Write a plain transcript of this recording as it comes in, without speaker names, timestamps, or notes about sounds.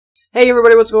Hey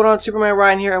everybody, what's going on?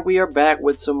 SupermanRion here, and we are back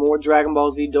with some more Dragon Ball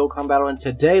Z Dokkan Battle. And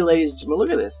today, ladies and gentlemen,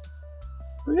 look at this.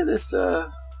 Look at this,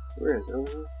 where is it?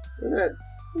 Look at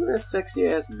that sexy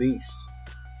ass beast.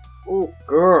 Oh,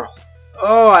 girl.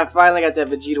 Oh, I finally got that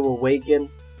Vegito awakened.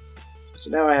 So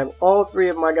now I have all three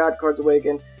of my God cards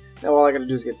awakened. Now all I gotta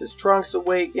do is get this Trunks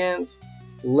awakened,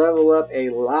 level up a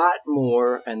lot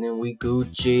more, and then we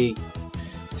Gucci.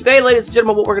 Today, ladies and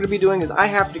gentlemen, what we're going to be doing is I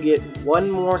have to get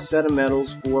one more set of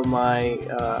medals for my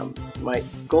my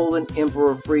Golden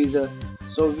Emperor Frieza.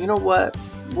 So you know what?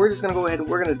 We're just going to go ahead and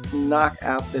we're going to knock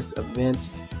out this event.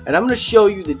 And I'm going to show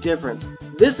you the difference.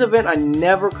 This event I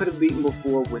never could have beaten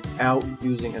before without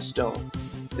using a stone.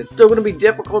 It's still going to be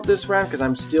difficult this round because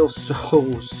I'm still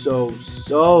so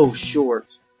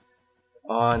short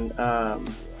on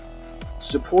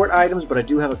support items. But I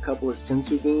do have a couple of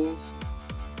Sensu Beans.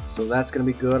 So that's gonna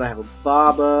be good. I have a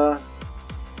Baba.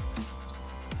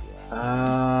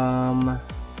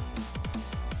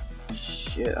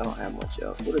 Shit, I don't have much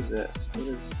else. What is this?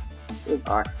 What does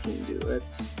Ox King do?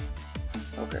 It's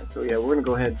okay. So yeah, we're gonna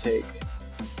go ahead and take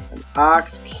an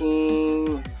Ox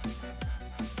King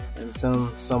and some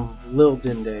Lil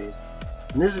Dendays.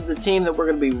 And this is the team that we're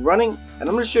gonna be running. And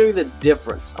I'm gonna show you the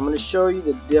difference. I'm gonna show you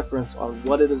the difference on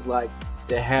what it is like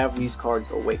to have these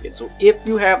cards awakened. So if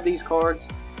you have these cards,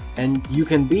 and you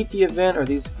can beat the event, or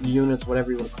these units, whatever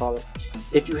you want to call it.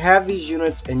 If you have these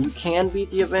units and you can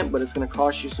beat the event, but it's going to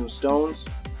cost you some stones,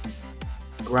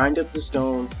 grind up the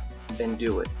stones and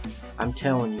do it. I'm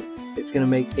telling you, it's going to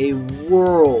make a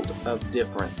world of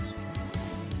difference.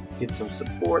 Get some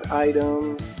support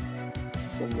items,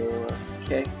 some more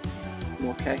K, some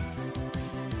more K.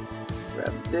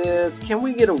 Grab this. Can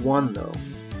we get a 1 though?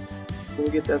 Can we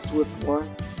get that Swift 1?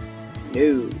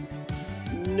 No.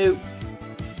 Nope.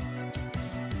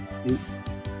 Nope.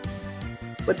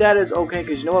 But that is okay,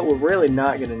 because you know what, we're really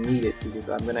not gonna need it, because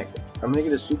I'm gonna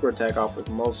get a super attack off with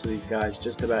most of these guys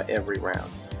just about every round.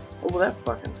 Oh well, that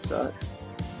fucking sucks.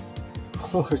 Of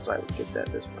course I would get that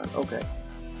this round. Okay,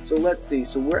 so let's see.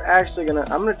 So we're actually I'm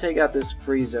gonna take out this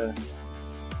Frieza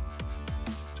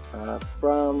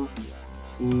from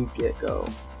the get-go.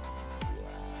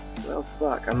 Well,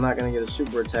 fuck, I'm not gonna get a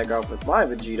super attack off with my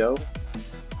Vegito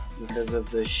because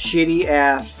of the shitty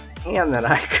ass hand that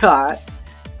I got.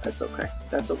 That's okay.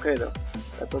 That's okay though.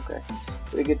 That's okay.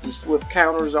 We get these swift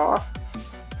counters off.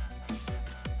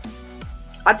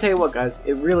 I tell you what, guys,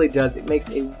 it really does. It makes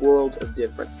a world of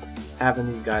difference having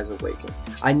these guys awaken.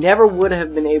 I never would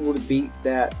have been able to beat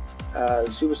that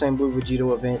Super Saiyan Blue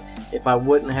Vegito event if I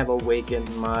wouldn't have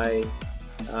awakened my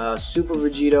Super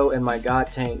Vegito and my God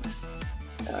Tanks.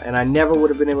 And I never would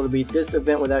have been able to beat this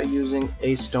event without using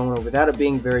a stone, or without it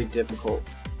being very difficult,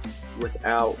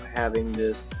 without having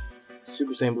this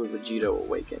Super Saiyan Blue Vegito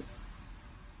awaken.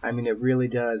 I mean, it really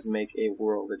does make a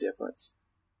world of difference.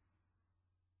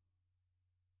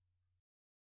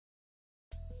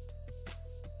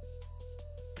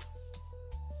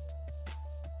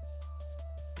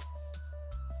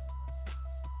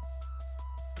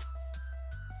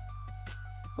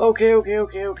 Okay. What do we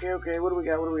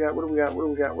got?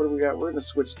 We're gonna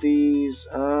switch these.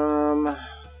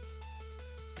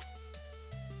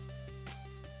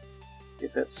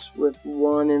 Get that Swift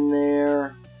 1 in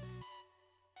there.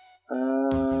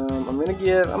 I'm gonna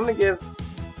give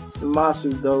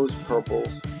Zamasu those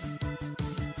purples.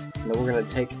 And then we're gonna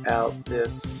take out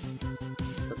this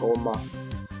Tagoma.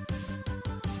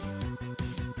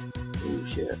 Ooh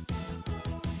shit.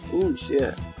 Ooh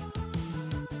shit.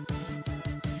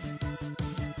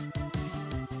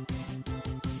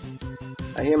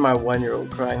 I hear my 1-year-old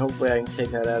crying. Hopefully I can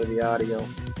take that out of the audio.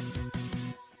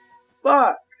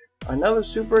 Fuck! Another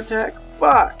super attack?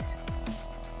 Fuck!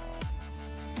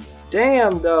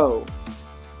 Damn, though!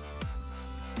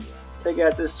 Take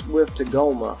out this Swift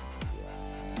Tagoma.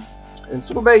 And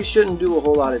Super Bay shouldn't do a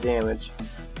whole lot of damage.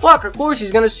 Fuck, of course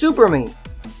he's gonna super me!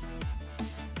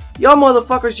 Y'all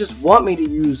motherfuckers just want me to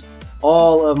use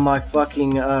all of my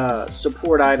fucking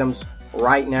support items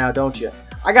right now, don't you?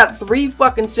 I got 3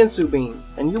 fucking Sensu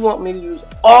Beans, and you want me to use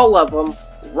all of them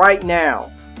right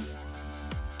now.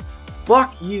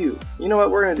 Fuck you. You know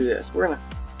what, we're gonna do this. We're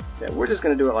just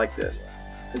gonna do it like this.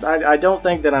 Because I don't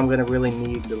think that I'm gonna really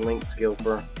need the Link skill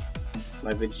for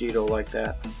my Vegito like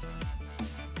that.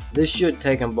 This should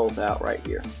take them both out right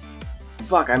here.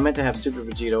 Fuck, I meant to have Super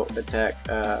Vegito attack,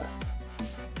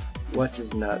 what's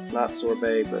his nuts? Not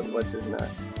Sorbet, but what's his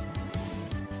nuts?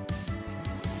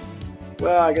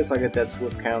 Well, I guess I'll get that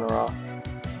Swift counter off.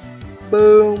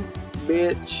 Boom,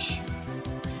 bitch.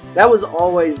 That was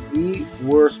always the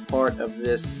worst part of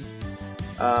this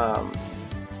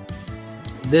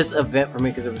this event for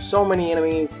me because there were so many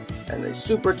enemies and they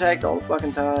super attacked all the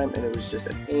fucking time and it was just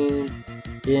a pain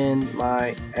in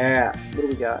my ass. What do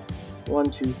we got?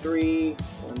 1, 2, 3.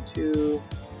 1, 2.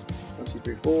 1, 2,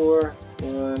 3, 4.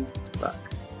 1. Fuck.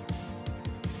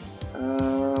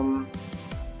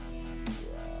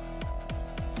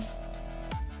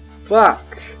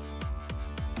 Fuck.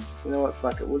 You know what?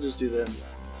 Fuck it. We'll just do this.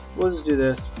 We'll just do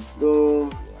this.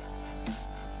 Boom.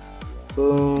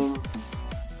 Boom.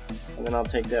 And then I'll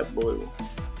take that blue.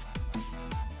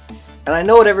 And I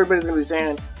know what everybody's going to be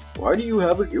saying. Why do you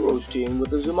have a heroes team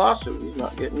with a Zamasu? He's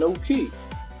not getting no key.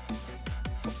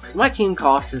 Because my team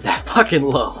cost is that fucking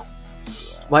low.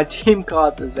 My team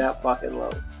cost is that fucking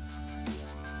low.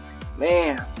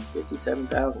 Man,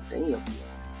 57,000. Damn.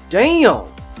 Damn!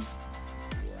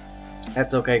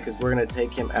 That's okay, because we're going to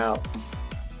take him out.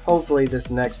 Hopefully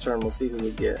this next turn we'll see who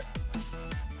we get.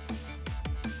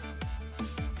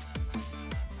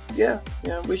 Yeah,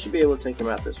 we should be able to take him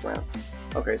out this round.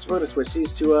 Okay, so we're going to switch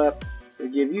these two up. We're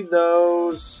going to give you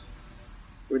those.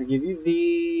 We're going to give you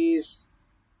these.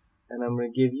 And I'm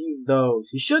going to give you those.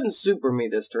 He shouldn't super me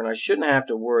this turn. I shouldn't have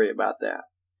to worry about that.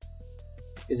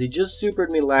 Because he just supered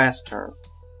me last turn.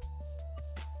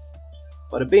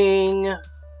 Bada bing.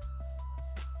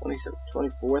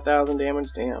 24,000 damage.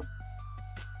 Damn.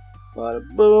 Bada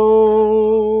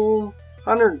boom.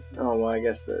 100. Oh, well, I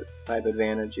guess the type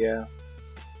advantage, yeah.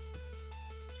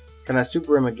 Can I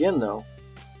super him again, though?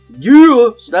 Yeah!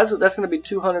 So that's going to be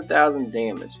 200,000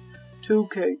 damage.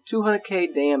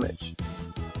 200k damage.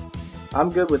 I'm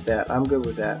good with that. I'm good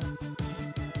with that.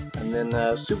 And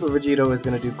then Super Vegito is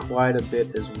going to do quite a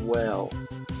bit as well.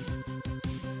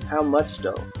 How much,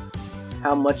 though?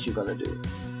 How much you going to do?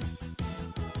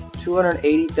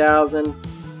 280,000.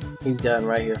 He's done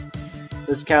right here.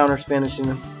 This counter's finishing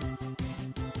him.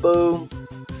 Boom.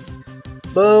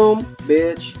 Boom,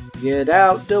 bitch. Get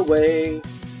out the way.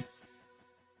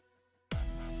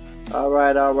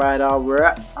 Alright, alright,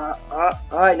 alright.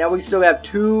 Alright, now we still have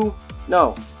 2.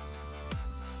 No.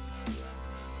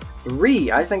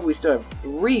 3. I think we still have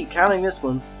 3, counting this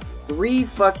one. 3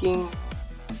 fucking...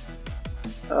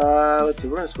 let's see,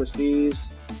 we're gonna switch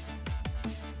these.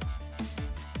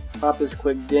 Pop this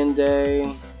quick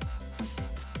Dende.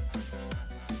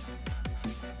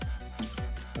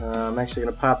 I'm actually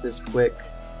gonna pop this quick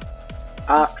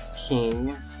Ox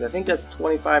King, because I think that's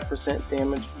 25%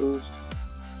 damage boost.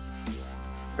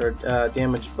 Or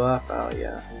damage buff. Oh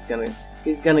yeah,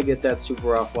 he's gonna get that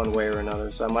super off one way or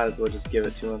another, so I might as well just give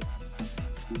it to him.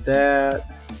 Do that,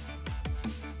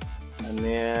 and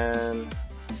then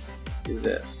do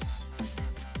this,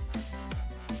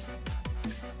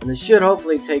 and this should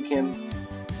hopefully take him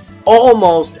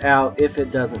almost out. If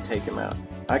it doesn't take him out,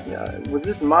 was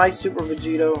this my Super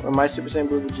Vegito or my Super Saiyan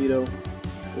Blue Vegito?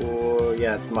 Or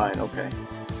yeah, it's mine. Okay,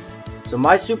 so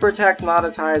my super attack's not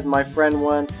as high as my friend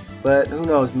one. But who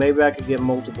knows, maybe I could get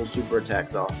multiple super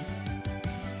attacks off.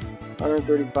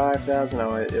 135,000,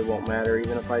 oh, it won't matter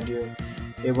even if I do.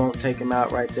 It won't take him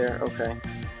out right there. Okay.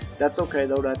 That's okay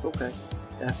though, that's okay.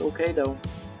 That's okay though.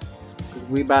 Because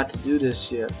we about to do this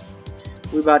shit.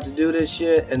 We about to do this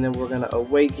shit and then we're going to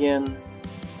awaken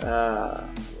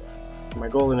my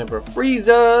Golden Emperor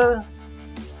Frieza.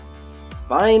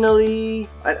 Finally.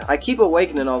 I keep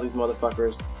awakening all these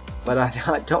motherfuckers, but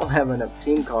I don't have enough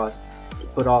team cost to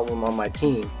put all of them on my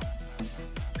team.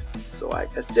 So I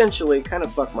essentially kind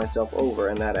of fucked myself over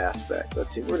in that aspect.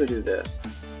 Let's see, we're gonna do this.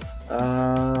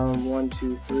 1,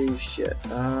 2, 3, shit.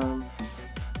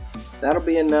 That'll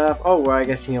be enough. Oh, well, I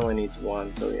guess he only needs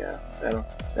 1, so yeah,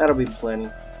 that'll be plenty.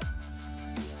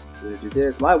 We're gonna do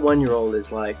this. My 1-year-old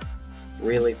is like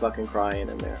really fucking crying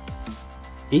in there.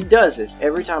 He does this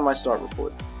every time I start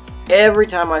recording. Every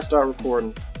time I start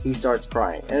recording, he starts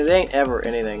crying. And it ain't ever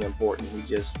anything important. He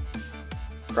just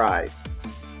cries.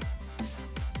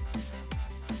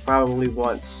 Probably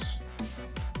wants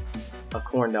a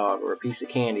corn dog or a piece of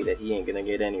candy that he ain't gonna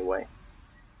get anyway.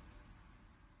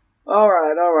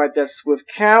 Alright, that's Swift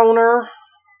Counter.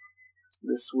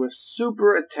 The Swift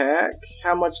Super Attack.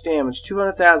 How much damage?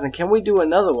 200,000. Can we do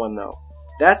another one though?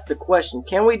 That's the question.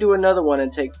 Can we do another one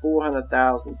and take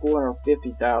 400,000,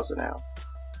 450,000 out?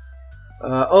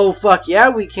 Oh fuck yeah,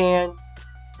 we can.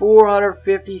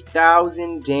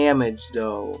 450,000 damage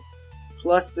though.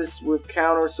 Plus this Swift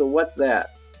Counter, so what's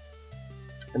that?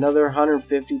 Another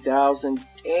 150,000.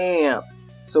 Damn.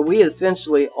 So we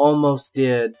essentially almost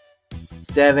did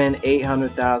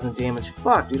 800,000 damage.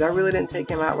 Fuck, dude, I really didn't take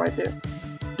him out right there.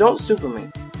 Don't super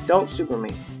me. Don't super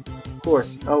me. Of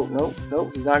course. Oh, no,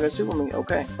 he's not gonna super me.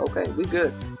 Okay, we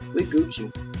good. We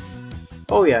Gucci.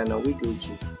 Oh yeah, no, we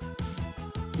Gucci.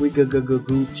 We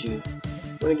Gucci.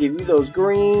 We're gonna give you those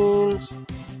greens.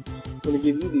 We're gonna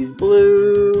give you these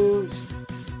blues.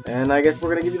 And I guess we're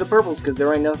gonna give you the purples because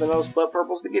there ain't nothing else but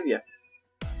purples to give you.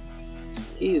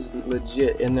 He is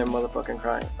legit in there motherfucking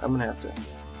crying. I'm gonna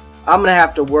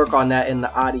have to work on that in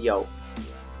the audio.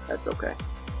 That's okay.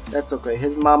 That's okay.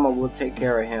 His mama will take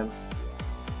care of him.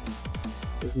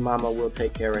 His mama will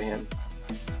take care of him.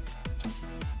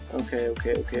 Okay.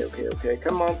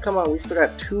 Come on. We still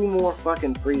got 2 more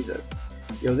fucking Friezas.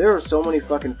 Yo, there are so many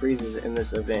fucking Friezas in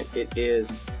this event. It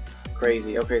is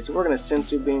crazy. Okay, so we're gonna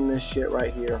Sensu beam this shit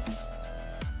right here.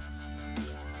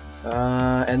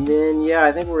 And then yeah,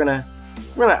 I think we're gonna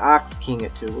Ox King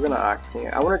it too. We're gonna Ox King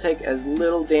it. I want to take as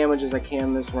little damage as I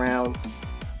can this round,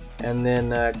 and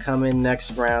then come in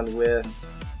next round with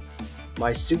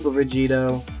my Super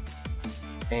Vegito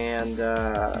and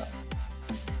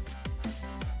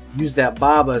use that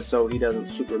Baba so he doesn't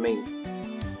super me.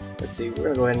 Let's see. We're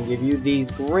gonna go ahead and give you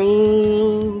these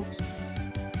greens.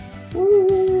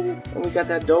 Woo! And we got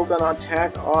that Dokkan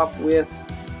attack off with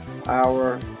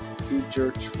our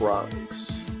future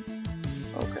Trunks.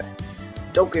 Okay.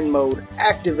 Dokkan mode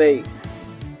activate.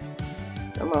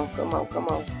 Come on.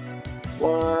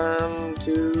 1,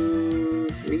 2,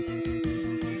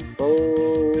 3,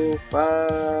 4,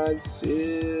 5,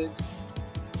 6,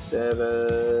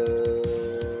 7.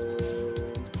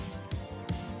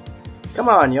 Come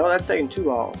on, yo, that's taking too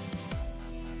long.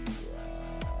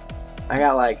 I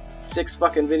got like 6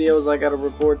 fucking videos I gotta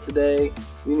record today.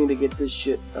 We need to get this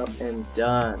shit up and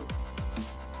done.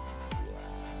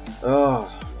 Oh,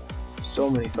 so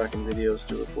many fucking videos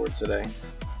to record today.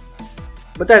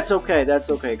 But that's okay,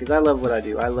 because I love what I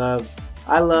do. I love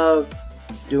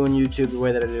doing YouTube the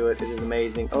way that I do it. It is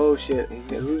amazing. Oh shit,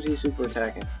 who's he super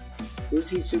attacking?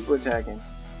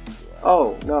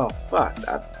 Oh, no, fuck.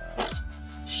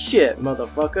 Shit,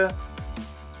 motherfucker.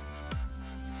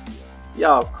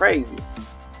 Y'all crazy.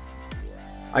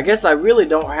 I guess I really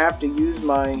don't have to use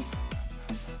my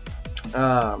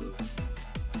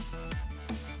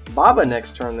Baba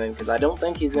next turn then, because I don't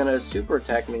think he's gonna super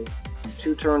attack me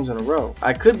 2 turns in a row.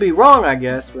 I could be wrong, I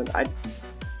guess, but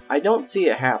I don't see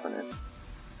it happening.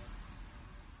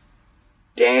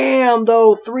 Damn,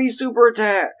 though, 3 super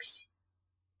attacks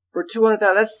for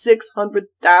 200,000. That's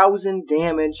 600,000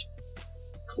 damage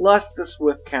plus the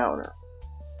swift counter.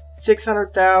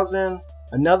 600,000,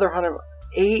 another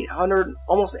 800,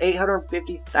 almost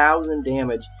 850,000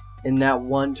 damage in that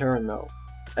 1 turn though.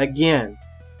 Again,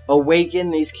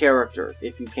 awaken these characters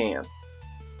if you can.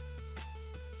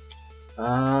 We're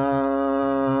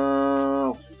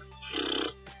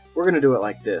gonna do it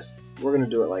like this.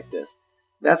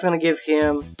 That's gonna give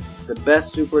him the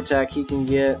best super attack he can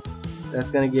get.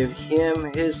 That's gonna give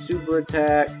him his super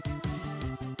attack.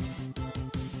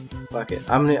 Fuck it.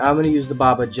 I'm gonna use the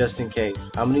Baba just in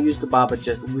case.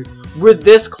 We're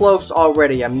this close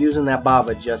already. I'm using that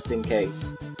Baba just in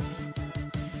case.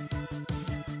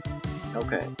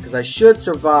 Okay, because I should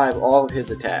survive all of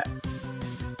his attacks.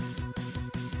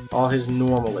 All his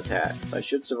normal attacks. I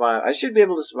should survive. I should be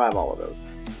able to survive all of those.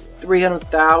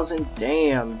 300,000.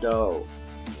 Damn, though.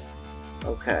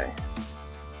 Okay.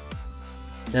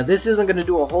 Now this isn't going to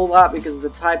do a whole lot because of the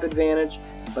type advantage,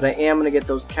 but I am going to get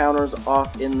those counters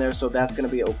off in there, so that's going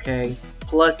to be okay.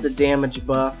 Plus the damage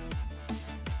buff,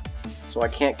 so I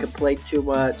can't complain too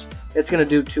much. It's going to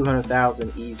do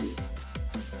 200,000 easy.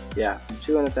 Yeah,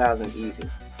 200,000 easy.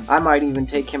 I might even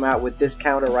take him out with this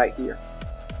counter right here.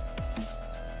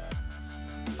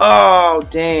 Oh,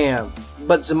 damn.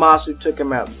 But Zamasu took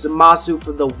him out. Zamasu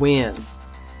for the win.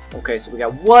 Okay, so we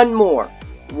got one more.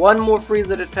 One more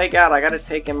Frieza to take out. I got to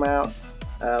take him out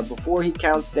before he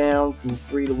counts down from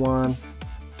 3 to 1.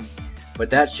 But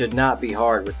that should not be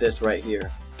hard with this right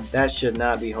here. That should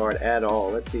not be hard at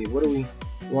all. Let's see. What are we?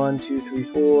 1, 2, 3,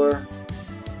 4.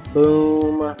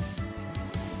 Boom.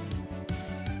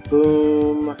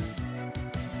 Boom.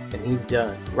 And he's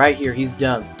done. Right here, he's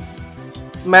done.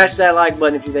 Smash that like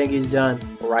button if you think he's done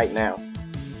right now.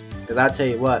 Because I tell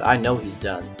you what, I know he's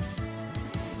done.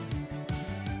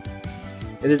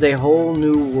 It is a whole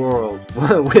new world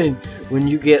when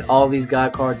you get all these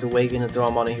God cards awakened and throw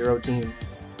them on a hero team.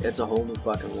 It's a whole new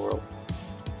fucking world.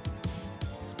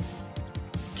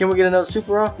 Can we get another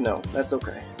super off? No, that's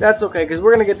okay. That's okay, because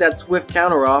we're going to get that swift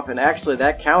counter off, and actually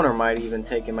that counter might even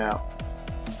take him out.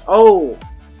 Oh!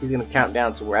 He's going to count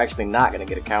down, so we're actually not going to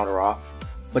get a counter off.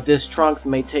 But this Trunks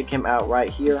may take him out right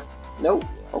here. Nope.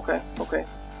 Okay, okay.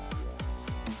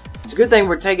 It's a good thing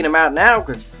we're taking him out now,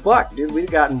 because fuck, dude, we'd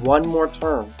have gotten one more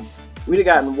turn. We'd have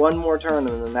gotten one more turn,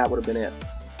 and then that would have been it.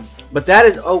 But that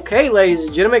is okay, ladies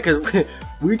and gentlemen, because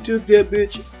we took that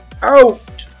bitch out.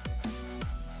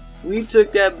 We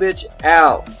took that bitch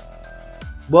out.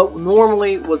 What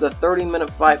normally was a 30-minute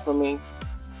fight for me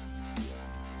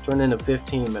turned into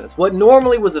 15 minutes. What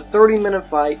normally was a 30-minute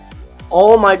fight,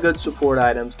 all my good support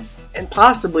items, and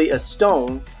possibly a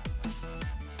stone,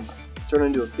 turned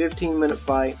into a 15-minute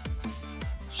fight.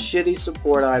 Shitty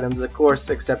support items, of course,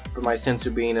 except for my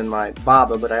Senzu Bean and my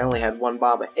Baba, but I only had one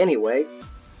Baba anyway.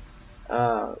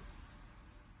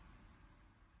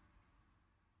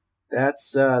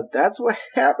 That's what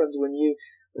happens when you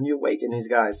awaken these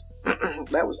guys.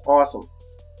 That was awesome.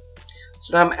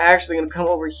 So now I'm actually gonna come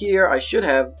over here. I should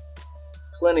have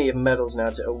plenty of medals now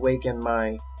to awaken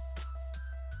my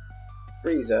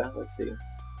Frieza. Let's see.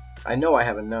 I know I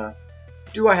have enough.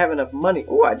 Do I have enough money?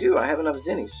 Oh, I do. I have enough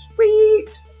Zenny.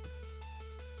 Sweet!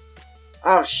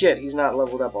 Oh, shit. He's not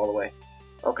leveled up all the way.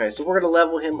 Okay, so we're going to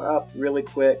level him up really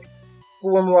quick.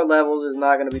 4 more levels is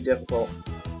not going to be difficult.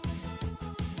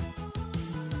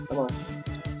 Come on.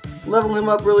 Level him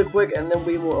up really quick, and then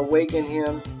we will awaken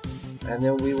him. And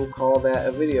then we will call that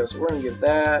a video. So we're going to give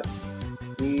that.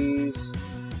 These.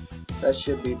 That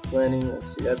should be plenty.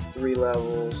 Let's see. That's 3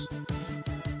 levels.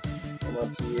 Come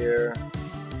up here.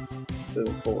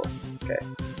 Boom, 4. Okay.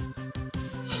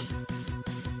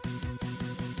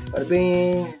 Bada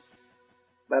bing.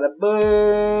 Bada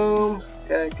boom.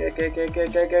 Okay.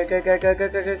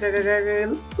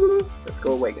 Let's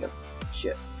go awaken him.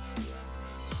 Shit.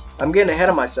 I'm getting ahead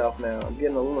of myself now. I'm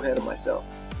getting a little ahead of myself.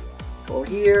 Go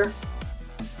here.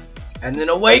 And then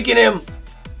awaken him.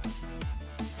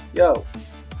 Yo.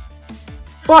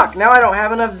 Fuck, now I don't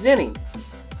have enough Zenny.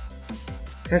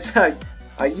 Because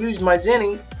I used my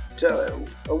Zenny to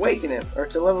awaken him, or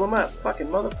to level him up. Fucking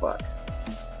motherfucker.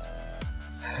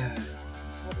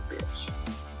 Son of a bitch.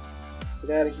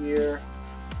 Get out of here.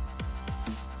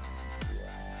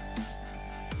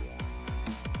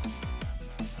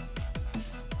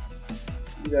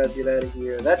 You guys get out of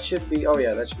here. That should be, oh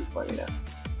yeah, that should be plenty now.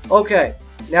 Okay,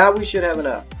 now we should have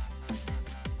enough.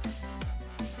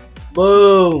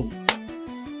 Boom.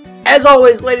 As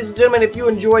always, ladies and gentlemen, if you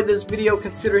enjoyed this video,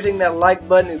 consider hitting that like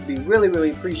button. It would be really,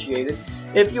 really appreciated.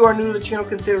 If you are new to the channel,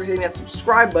 consider hitting that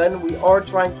subscribe button. We are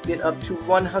trying to get up to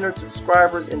 100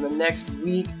 subscribers in the next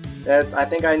week. I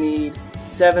think I need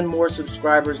 7 more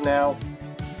subscribers now.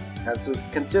 So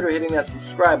consider hitting that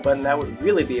subscribe button. That would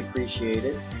really be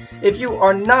appreciated. If you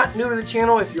are not new to the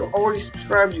channel, if you're already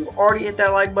subscribed, you've already hit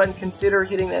that like button, consider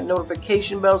hitting that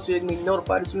notification bell so you can be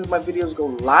notified as soon as my videos go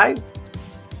live.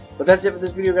 But that's it for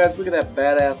this video, guys. Look at that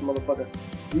badass motherfucker.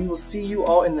 We will see you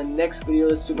all in the next video.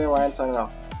 This is SupermanRion signing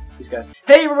off. Peace, guys.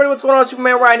 Hey, everybody, what's going on?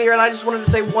 SupermanRion here, and I just wanted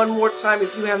to say one more time,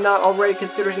 if you have not already,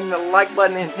 consider hitting the like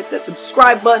button and hit that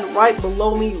subscribe button right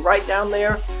below me, right down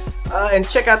there. And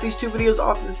check out these 2 videos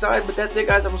off to the side. But that's it,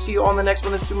 guys. I will see you all in the next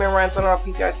one. This is SupermanRion signing off.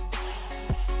 Peace, guys.